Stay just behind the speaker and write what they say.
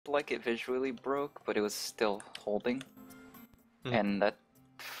like it visually broke, but it was still holding. Hmm. And that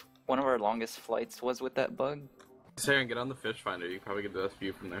one of our longest flights was with that bug. Saren, get on the fish finder. You can probably get the best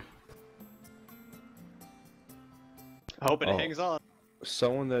view from there. I hope it Oh. hangs on.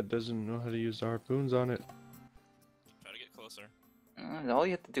 Someone that doesn't know how to use the harpoons on it. Try to get closer. All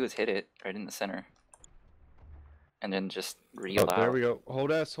you have to do is hit it right in the center. And then just reel Oh, out. there we go.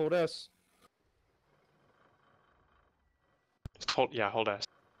 Hold S, hold S. Just hold, yeah, hold S.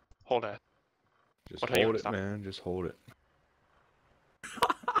 Hold S. Just What are you hold it, stop? man. Just hold it.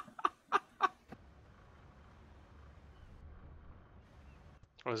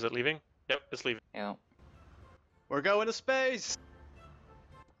 Oh, is it leaving? Yep, it's leaving. Yeah. We're going to space!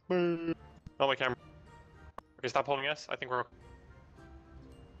 Oh, my camera. Okay, stop holding S. I think we're...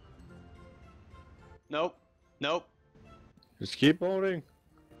 Nope. Nope. Just keep holding.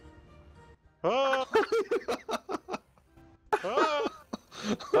 Ah!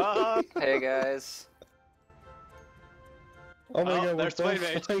 Ah! Hey guys. Oh my Oh, god, we're there's both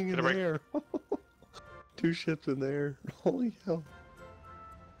Playmate. flying in Get a break. the air. 2 ships in the air. Holy hell.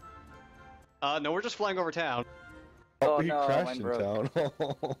 No, we're just flying over town. Oh we no, crashed mine in broke. town.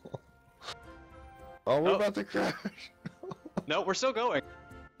 Oh, we're Oh. about to crash. No, we're still going.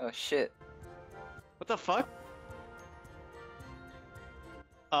 Oh shit. What the fuck?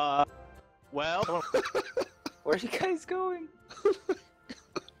 Well, Where are you guys going? Let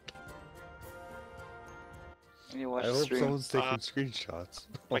me watch I the hope stream. someone's taking screenshots.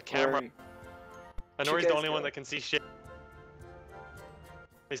 My Where camera. are you? I know you he's the guys only one go? that can see shit.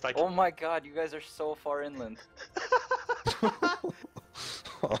 He's like, Oh my god, you guys are so far inland.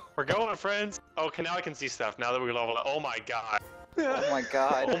 we're going, friends. Okay, now I can see stuff. Now that we level up. Oh my god. Oh my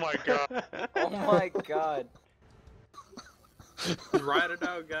god. Oh my god. Oh my god. Just ride it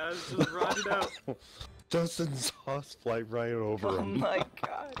out, guys. Just ride it out. Justin saw us fly right over Oh him. my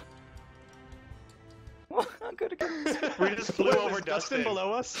god. I'm gonna get this. We just flew Wait, over was Dustin.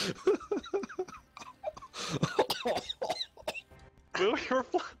 below us? We were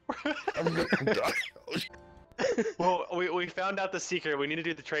I'm gonna die. well, we found out the secret. We need to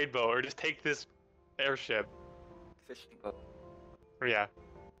do the trade boat, or just take this airship. Fishing boat. Or yeah.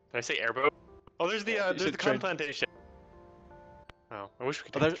 Did I say airboat? Oh, there's the You there's said the trade- corn plantation. Oh, I wish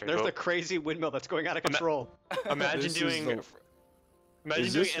we could Oh, do there's the trade the boat. crazy windmill that's going out of control. Imagine This is doing. the- Imagine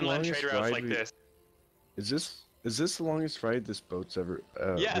Is doing this the inland longest trade routes ride like we- this. Is this the longest ride this boat's ever?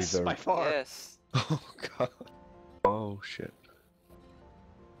 Yes, we've by ever... far. Yes. Oh god. Oh shit.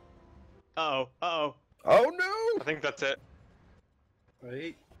 Uh-oh, uh-oh. Oh no! I think that's it.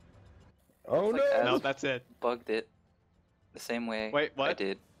 Wait. Oh It's like no! No, as- that's it. Bugged it. The same way Wait, I what?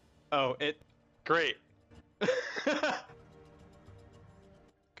 did. Oh, it... Great.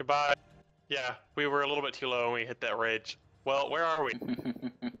 Goodbye. Yeah, we were a little bit too low and we hit that ridge. Well, where are we?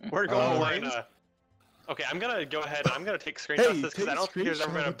 We're Oh, going we're in lanes. a... Okay, I'm gonna go ahead and I'm gonna take screenshots of Hey, this because I take don't think there's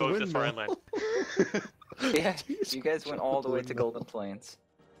ever been a screenshot of the boat this far windmill. inland. Yeah, you guys went all the way to Windmill. Golden Plains.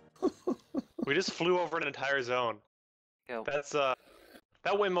 We just flew over an entire zone. Yeah. That's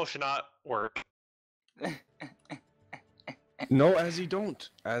that windmill should not work. No, Azzy, don't.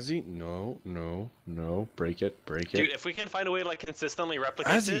 Azzy, no, no, no. Break it, break it. Dude, if we can find a way to like consistently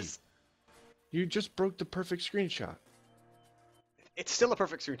replicate Azzy. this, You just broke the perfect screenshot. It's still a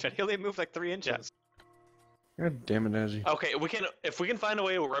perfect screenshot. He only moved like 3 inches. God damn it, Azzy. okay, if we can find a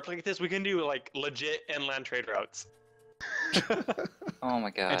way to replicate this, we can do like legit inland trade routes. Oh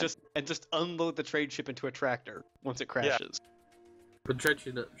my god. And just unload the trade ship into a tractor once it crashes. But Church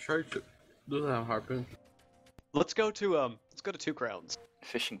doesn't have harpoon. Let's go to 2 Crowns.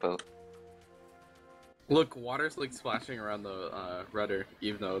 Fishing boat. Look, water's like splashing around the rudder,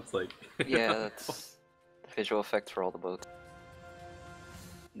 even though it's like. Yeah, that's the visual effect for all the boats.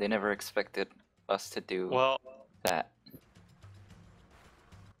 They never expected us to do Well, that.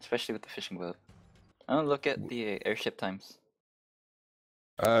 Especially with the fishing boat. Oh, look at the airship times.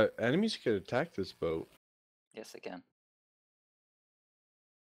 Enemies could attack this boat. Yes, again.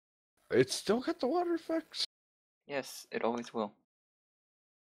 It's still got the water effects. Yes, it always will.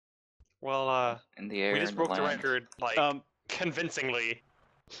 well, In the air, we just in broke the land. record like convincingly.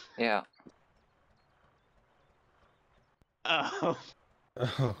 Yeah. Oh.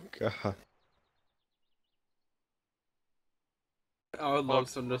 Oh god. I would love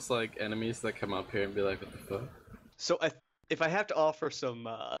some just like enemies that come up here and be like, what the fuck? So if I have to offer some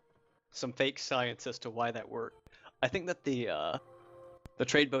fake science as to why that worked, I think that the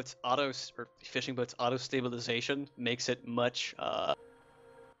trade boat's fishing boat's auto stabilization makes it much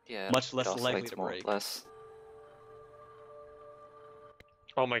Yeah. much less it oscillates likely to more- break. Less.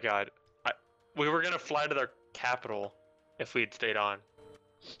 Oh my god, we were gonna fly to their capital if we'd stayed on.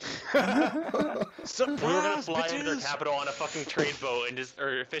 Surprise, We were gonna fly into their bitches! capital on a fucking trade boat and just,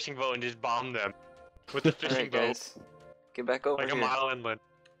 or a fishing boat and just bomb them with the fishing Alright, boat, guys. Get back over like a here. mile inland.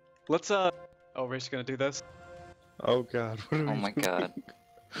 Let's Oh, we're just gonna do this. Oh god, what are Oh we my doing? god.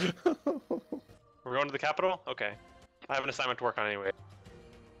 We're going to the capital? Okay. I have an assignment to work on anyway.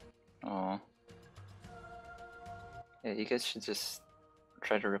 Oh. Yeah, you guys should just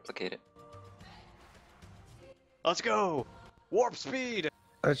try to replicate it. Let's go! Warp speed!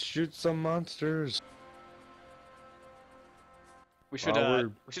 Let's shoot some monsters. We should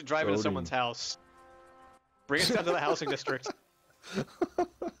While we should drive into loading. someone's house. Bring us down to the housing district.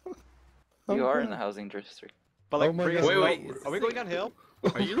 You are in the housing district. But like, Oh my bring God. us. Wait, oh, are we going downhill?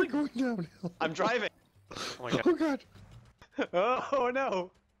 Are you like going downhill? I'm driving. Oh my god. Oh god. Oh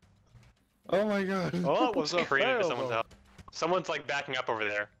no! Oh my god. Oh, it was a Careening into fail. someone's though. house. Someone's like backing up over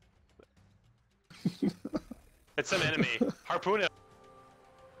there. It's some enemy. Harpoon him.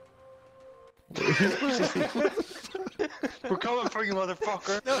 We're coming for you,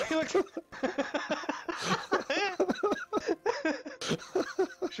 motherfucker. No, he looks.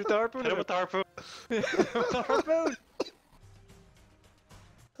 Shoot the harpoon. Hit him with the harpoon. the harpoon.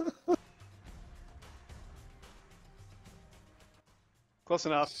 Close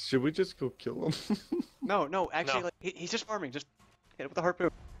enough. Should we just go kill him? No, no, actually, No. like, he's just farming. Just hit it with the harpoon.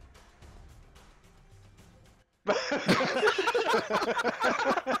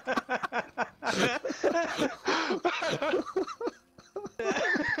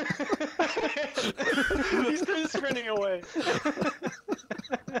 He's sprinting away.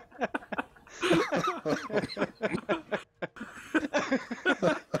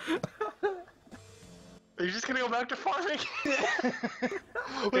 Are you just gonna go back to farming?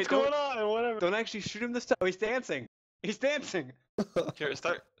 What's don't- going on? Whatever. Don't actually shoot him this time. Oh, he's dancing. He's dancing. Here,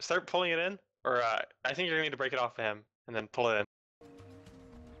 start pulling it in, or I think you're gonna need to break it off of him and then pull it in.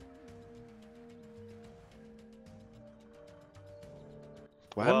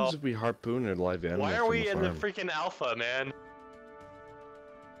 What Well, happens if we harpoon a live animal? Why are from we a in the farm? freaking alpha, man?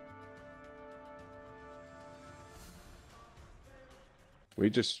 We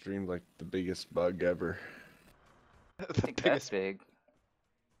just streamed like the biggest bug ever. I think that's big.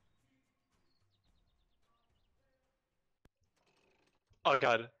 Oh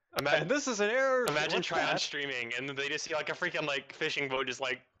god. Imagine, And this is an error. imagine What's Tryon that? streaming and then they just see like a freaking like fishing boat just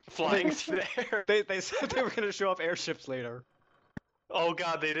like flying through the air. They said they were gonna show off airships later. Oh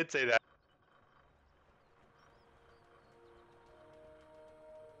god, they did say that.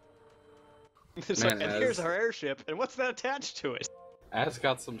 It's Man, like, and here's as- our airship, and what's that attached to it? Az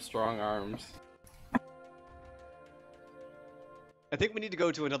got some strong arms. I think we need to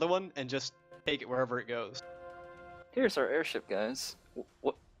go to another one and just take it wherever it goes. Here's our airship, guys.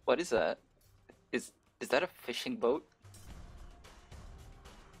 What is that? Is that a fishing boat?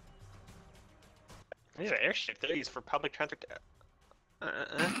 These are airship. They're used for public transport.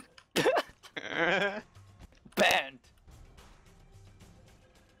 Banned.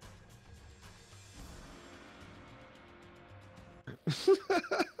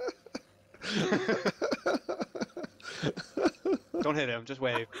 Don't hit him, just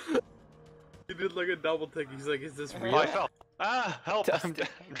wave. He did like a double take. He's like, "Is this Oh, real?" I fell. Ah, help! I'm Dustin.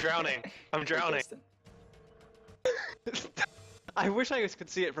 drowning. I'm drowning. Dustin. I wish I could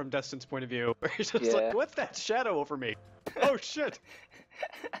see it from Dustin's point of view. Where he's just Yeah. like, what's that shadow over me? Oh shit!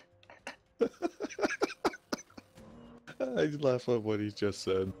 I laugh at what he just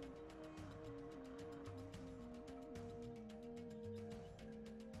said.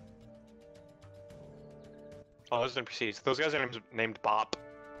 Oh, those NPCs. Those guys are named Bop.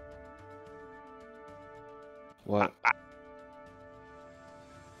 What?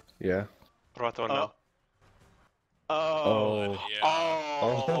 Yeah. What about the one Oh. now? Oh. Yeah.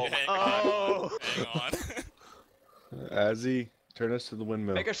 Oh. Hang Oh. on. Hang on. Azzy, turn us to the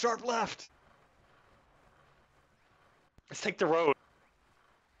windmill. Make a sharp left. Let's take the road.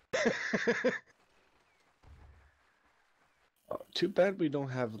 Too bad we don't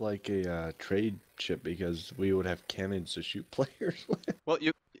have like a trade ship because we would have cannons to shoot players with. Well,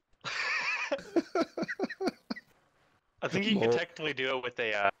 you. I think you More- can technically do it with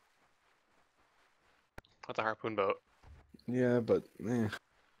a harpoon boat. Yeah, but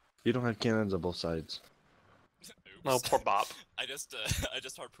you don't have cannons on both sides. Oh, Oops. poor Bop. I just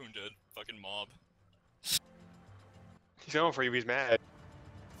harpooned a fucking mob. He's going for you. He's mad.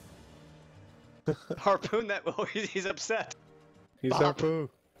 Harpoon that. Oh, he's upset. He's Bop. harpoon.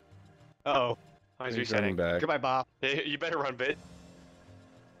 Uh-oh. Oh, he's He's running resetting. back. Goodbye, Bob. Hey, you better run, bit.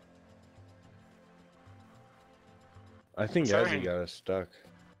 I think Sorry. Azzy got us stuck.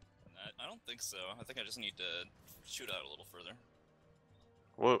 I don't think so. I think I just need to shoot out a little further.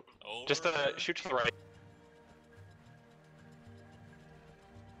 Just shoot to the right.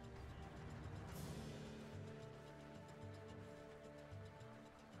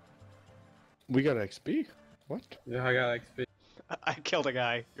 We got XP? What? Yeah, I got XP. I killed a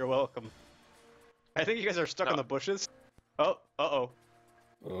guy. You're welcome. I think you guys are stuck No. in the bushes. Oh,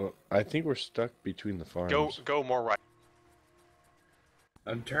 uh-oh. I think we're stuck between the farms. Go more right.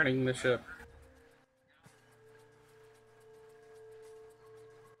 I'm turning the ship.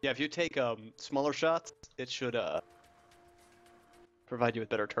 Yeah, if you take smaller shots, it should provide you with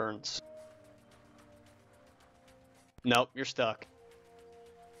better turns. Nope, you're stuck.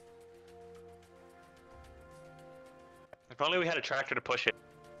 If only we had a tractor to push it.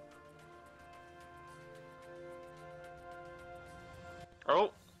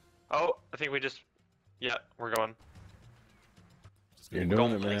 Oh, I think we just. Yeah, we're going. Just You're go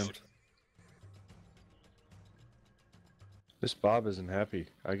doing it, for man. This Bob isn't happy.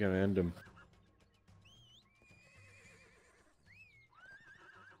 I gotta end him.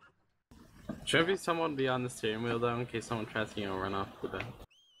 Should be someone be on the steering wheel though, in case someone tries to run off the boat.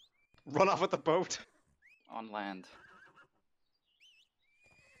 Run off with the boat. On land.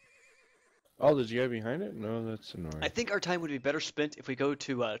 Oh, there's a guy behind it? No, that's annoying. I think our time would be better spent if we go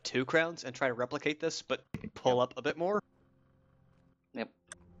to 2 crowns and try to replicate this, but pull up a bit more. Yep.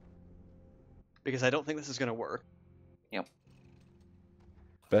 Because I don't think this is gonna work.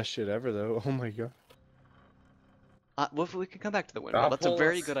 Best shit ever, though. Oh my god. What if we can come back to the windmill? That's a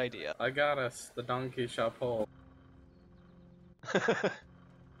very good idea. I got us. The donkey shall pull.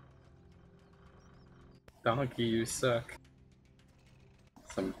 Donkey, you suck.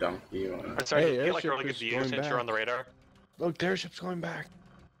 Some donkey one. I'm sorry, Hey, do you get like a airship really good is view going since you're on back. the radar? Look, the airship's going back.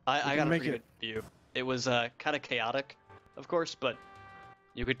 I can got a make pretty it. good view. It was kind of chaotic, of course, but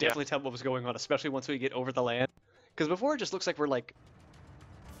you could Yeah. definitely tell what was going on, especially once we get over the land. Because before it just looks like we're like,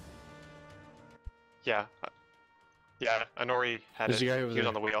 Yeah. Yeah, Anori had There's it. a guy over He was there.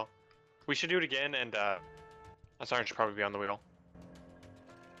 on the wheel. We should do it again, and Sergeant should probably be on the wheel.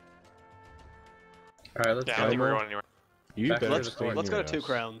 Alright, let's Yeah, I go. don't think we're Elmo? going anywhere. You Back to better the stay in let's go your to 2 house.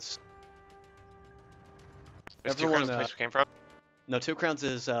 crowns. Is Two Everyone, Crowns the place we came from? No, 2 crowns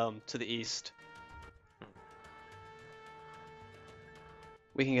is to the east.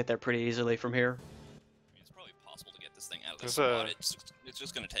 We can get there pretty easily from here. I mean, it's probably possible to get this thing out of There's this spot. a- It's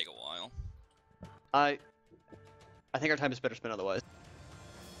just gonna take a while. I think our time is better spent otherwise.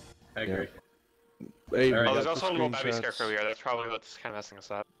 I agree. Hey, we Alright. Oh, got there's the also a little baby screenshots, scarecrow here. That's probably what's kind of messing us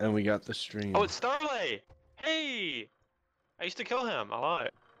up. And we got the stream. Oh, it's Starlay! Hey! I used to kill him a lot.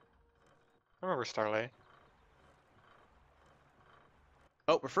 I remember Starlay.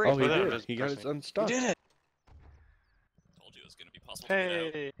 Oh, we're free. Oh, he Oh, that did. was He got us interesting. unstuck. We did it! Told you it was gonna be possible to get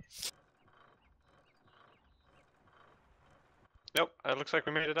out. Hey! Nope, it looks like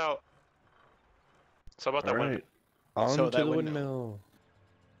we made it out. So about that All one. right. On So to that the windmill. windmill.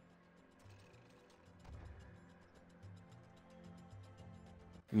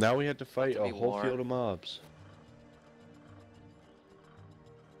 Now we had to fight to a be whole war. field of mobs.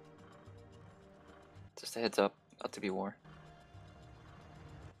 Just a heads up. About to be war.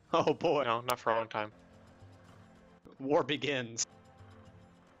 Oh boy, No, not for a long time. war begins.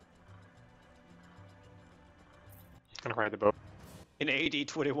 Gonna ride the boat. In AD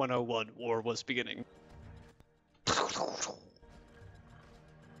 2101, war was beginning.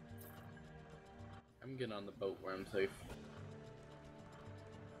 I'm getting on the boat where I'm safe.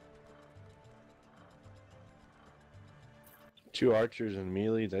 Two archers and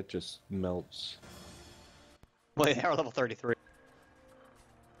melee, that just melts. Wait, they are level 33.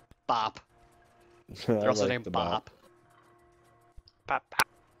 Bop. I They're also like named the Bop. Pop, pop.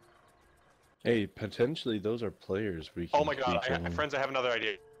 Hey, potentially those are players we can Oh my god, be killing. friends, I have another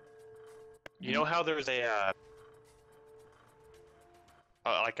idea. You know how there's a,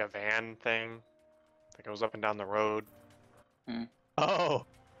 like a van thing that goes up and down the road? Oh.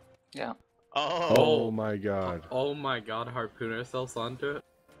 Yeah. Oh. Oh my god. Oh my god, harpoon ourselves onto it?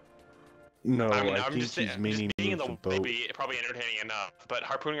 No, I mean, I I'm think just he's saying, meaning just being in move the the would boat. be probably entertaining enough, but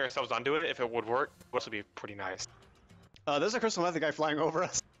harpooning ourselves onto it, if it would work, this would be pretty nice. There's a crystal meth guy flying over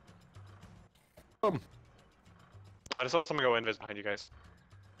us. I just saw someone go invis behind you guys.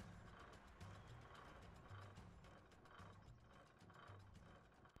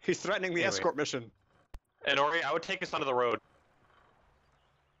 He's threatening the Anyway. escort mission. And Ori, I would take us onto the road.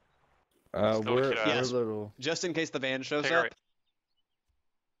 So we We're, could, we're Yes. a little. Just in case the van shows Take up. her-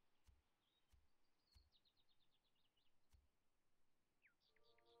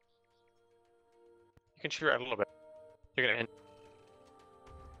 You can shoot her out a little bit. You're gonna hit.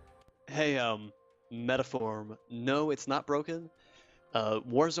 Hey, Metaform. No, it's not broken.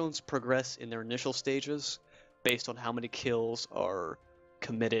 war zones progress in their initial stages based on how many kills are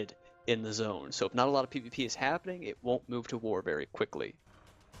committed in the zone. So if not a lot of PvP is happening, it won't move to war very quickly.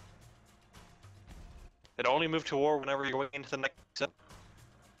 It only move to war whenever you're going into the next zone.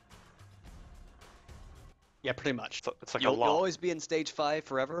 Yeah, pretty much. It's like You'll a law. always be in stage 5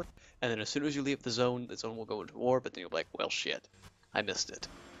 forever, and then as soon as you leave the zone will go into war, but then you'll be like, well, shit, I missed it.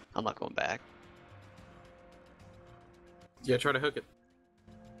 I'm not going back. Yeah, try to hook it.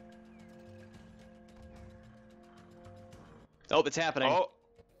 Oh, it's happening. Oh,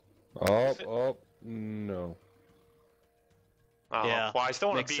 Oh, no. Yeah, well, I still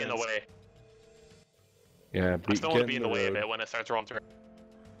want makes to be in the sense. way. Yeah, I still want get to be in the way of road. it when it starts rolling through.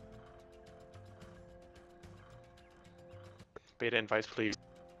 Beta invites, please.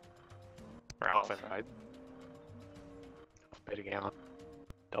 Or alpha invite. Beta gamma.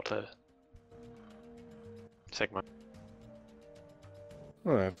 Delta. Sigma.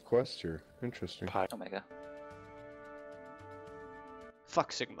 Oh, I have quests here. Interesting. Pi. Omega.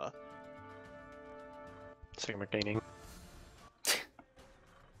 Fuck Sigma. Sigma gaining.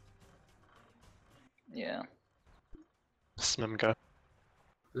 Yeah. Smimga.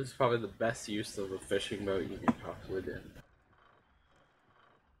 This is probably the best use of a fishing boat you can possibly do.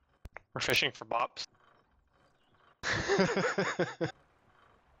 We're fishing for bops.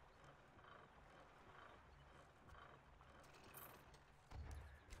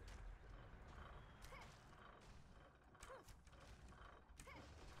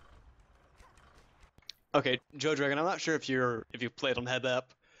 Okay, Joe Dragon, I'm not sure if you've played on HebApp,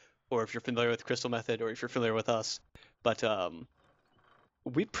 or if you're familiar with Crystal Method, or if you're familiar with us, but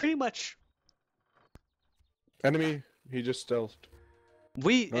we pretty much Enemy. He just stealthed. in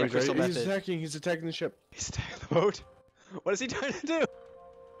He's Crystal right. He's Method. attacking. He's attacking the ship. He's attacking the boat. What is he trying to do?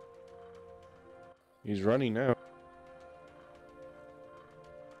 He's running now.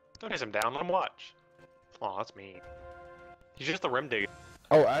 Don't chase him down, let him watch. Oh, that's me. He's just the rim digger.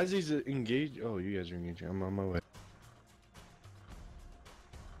 Oh, as he's engaged. Oh, you guys are engaging. I'm on my way.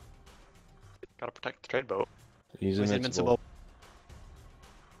 Gotta protect the trade boat. He's He's invincible.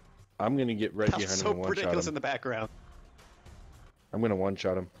 I'm gonna get right That was behind so him and one-shot ridiculous in him. the background. I'm gonna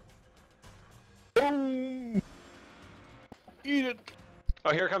one-shot him. Boom! Eat it!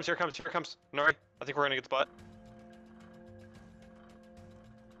 Oh, here it comes, here it comes, here it comes. Nori, I think we're gonna get the spot.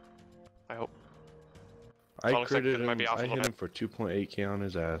 I hope. I Oh, looks like critted it might be him. off a I little hit bit. him for 2.8k on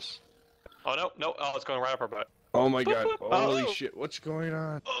his ass. Oh, no, no, oh, it's going right up our butt. Oh my god. boop. Holy Oh. shit, what's going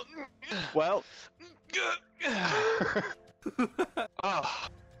on? Well, Oh.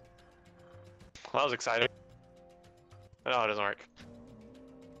 Well, that was exciting. No, it doesn't work.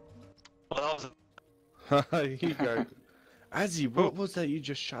 Well, that was... He got... Azzy, what was that you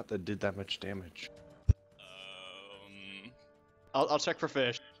just shot that did that much damage? I'll check for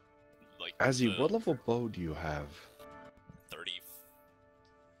fish. Like Azzy, the what level bow do you have? 30,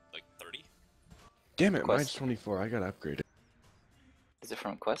 like 30. Damn it, mine's Quest. 24. I gotta upgrade it. Is it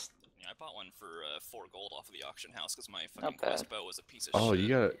from Quest? Yeah, I bought one for 4 gold off of the auction house because my Not fucking bad. quest bow was a piece of Oh, shit. you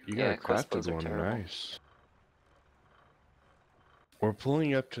got Yeah, a quest bows crafted are one. terrible. Nice. We're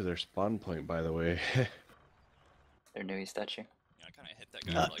pulling up to their spawn point, by the way. Their new statue. Yeah, I kind of hit that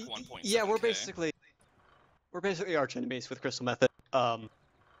guy at like 1.7k. Yeah, we're basically arch enemies with Crystal Method.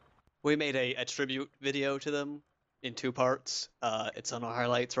 We made a tribute video to them in 2 parts. It's on our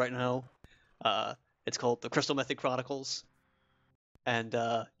highlights right now. It's called the Crystal Method Chronicles. And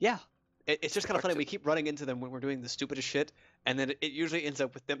yeah, it's just kind of funny. We keep running into them when we're doing the stupidest shit, and then it usually ends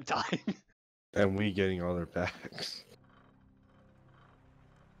up with them dying. And we getting all their backs.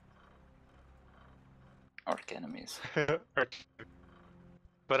 Arc enemies. But,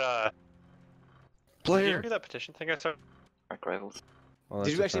 did you Player! ever do that petition thing I saw? Arc rivals. Oh, Did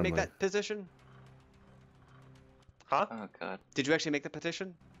that's you a actually make friendly. that petition? Huh? Oh god. Did you actually make the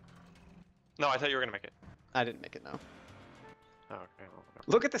petition? No, I thought you were gonna make it. I didn't make it, no. Oh, okay. Well,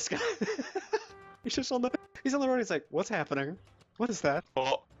 whatever. Look at this guy. He's just on the road. He's like, what's happening? What is that?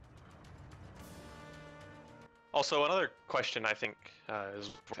 Well, also another question I think is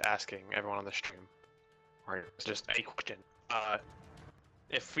worth asking everyone on the stream, or it's just a question.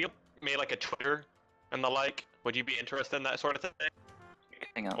 If we made like a Twitter and the like, would you be interested in that sort of thing,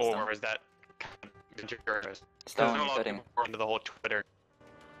 Hang on. or is that kind of interest? Stone, Because you're a lot of cutting. people are into the whole Twitter.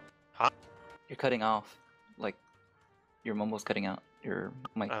 You're cutting off. Like, your mumble's cutting out. Your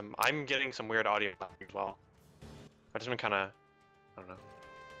mic. I'm getting some weird audio as well. I just been kind of, I don't know.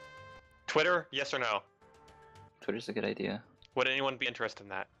 Twitter, yes or no? Twitter's a good idea. Would anyone be interested in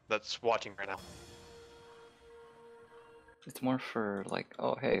that? That's watching right now. It's more for like,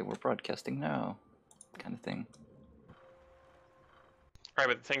 oh hey, we're broadcasting now, kind of thing. Right,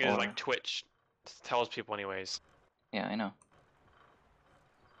 but the thing is, Or- like, Twitch tells people anyways. Yeah, I know.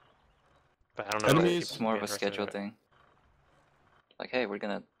 But I don't know. Enemies- if It's people more would of be a interested in schedule it. thing. Like, hey, we're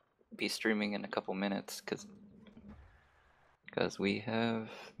gonna be streaming in a couple minutes because we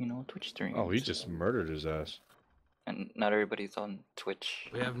have, you know, Twitch streams. Oh, he just murdered his ass. And not everybody's on Twitch.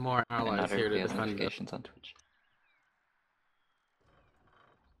 We have more And not allies here everybody to has defend us. notifications on Twitch.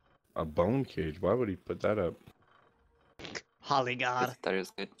 A bone cage. Why would he put that up? Holly I God. thought it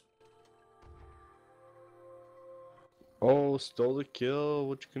was good. Oh, stole the kill.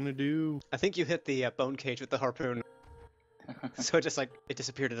 What you gonna do? I think you hit the bone cage with the harpoon, so it just like it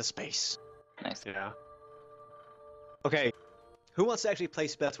disappeared into space. Nice. Yeah. Okay, who wants to actually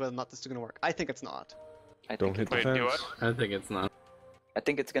place bets whether or not this is gonna work? I think it's not. I Don't think hit it's, the Wait, do fence. I think it's not. I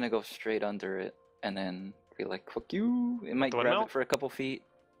think it's gonna go straight under it and then be like, fuck you. It might The grab windmill? it for a couple feet.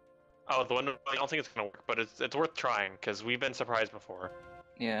 Oh, the one. I don't think it's gonna work, but it's worth trying because we've been surprised before.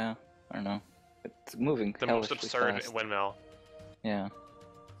 Yeah, I don't know. It's moving. The most hellishly absurd fast. windmill. Yeah.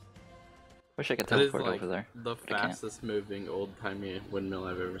 Wish I could That is teleport like over there. the I can't. fastest moving old-timey windmill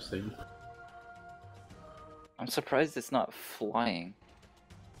I've ever seen. I'm surprised it's not flying.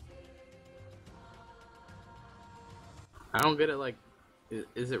 I don't get it, like,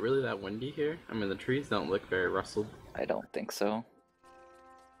 is it really that windy here? I mean, the trees don't look very rustled. I don't think so.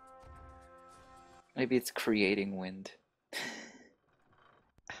 Maybe it's creating wind.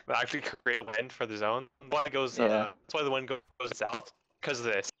 But actually create wind for the zone. Why it goes? Yeah. That's why the wind goes south because of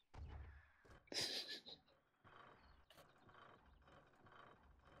this.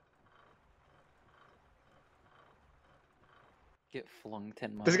 Get flung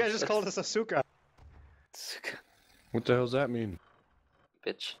 10 miles. This guy just called us Asuka. What the hell's that mean?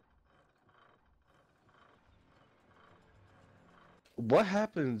 Bitch. What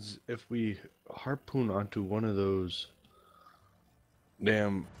happens if we harpoon onto one of those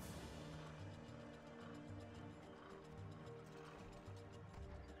damn...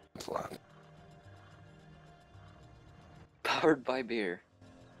 Powered by beer.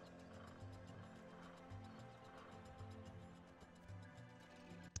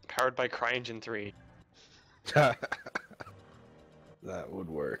 Powered by CryEngine 3. That would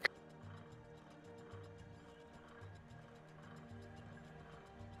work.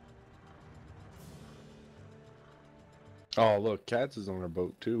 Oh, look, Cats is on our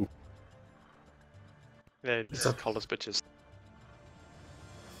boat too. They just called us bitches.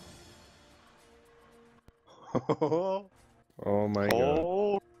 Oh my god.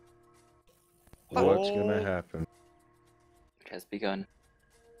 Oh. What's gonna Oh. happen? It has begun.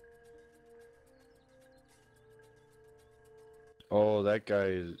 Oh, that guy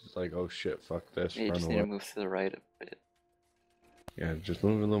is like, oh shit, fuck this, You run just need to away. move to the right a bit. Yeah, just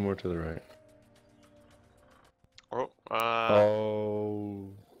move a little more to the right. Oh. Oh.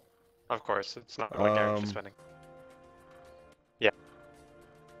 Of course, it's not like character Um, spending.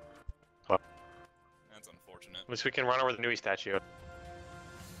 That's unfortunate. At least we can run over the Nui statue.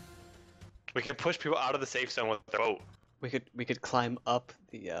 We can push people out of the safe zone with the boat. We could climb up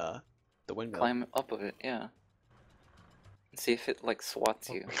the windmill. Climb up of it, yeah. And see if it like swats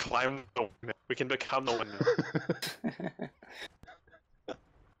you. We climb the windmill. We can become the windmill.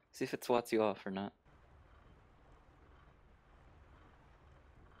 See if it swats you off or not.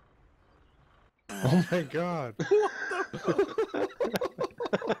 Oh my god.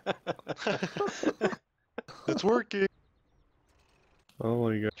 It's working. Oh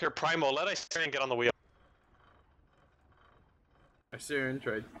my god. Here, Primo, let us try and get on the wheel. I Syrian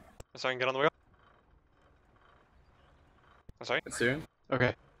tried. So I can get on the wheel. I'm sorry? Syrian?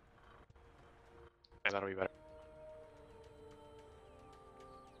 Okay. Yeah, that'll be better.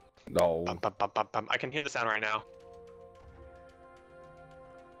 No. Bum, bum, bum, bum, bum. I can hear the sound right now.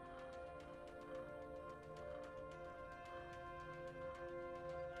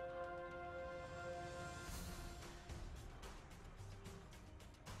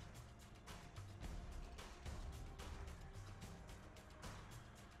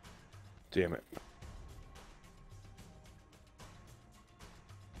 Damn it.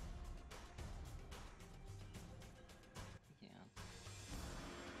 Yeah,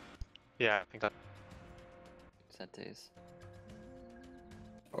 Yeah, I think that. sad days.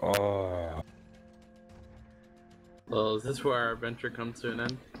 Oh. Well, is this where our adventure comes to an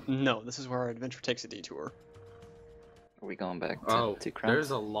end? No, this is where our adventure takes a detour. Are we going back to Oh, Crowns?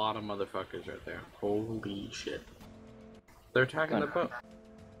 there's a lot of motherfuckers right there. Holy shit. They're attacking the Gonna- boat.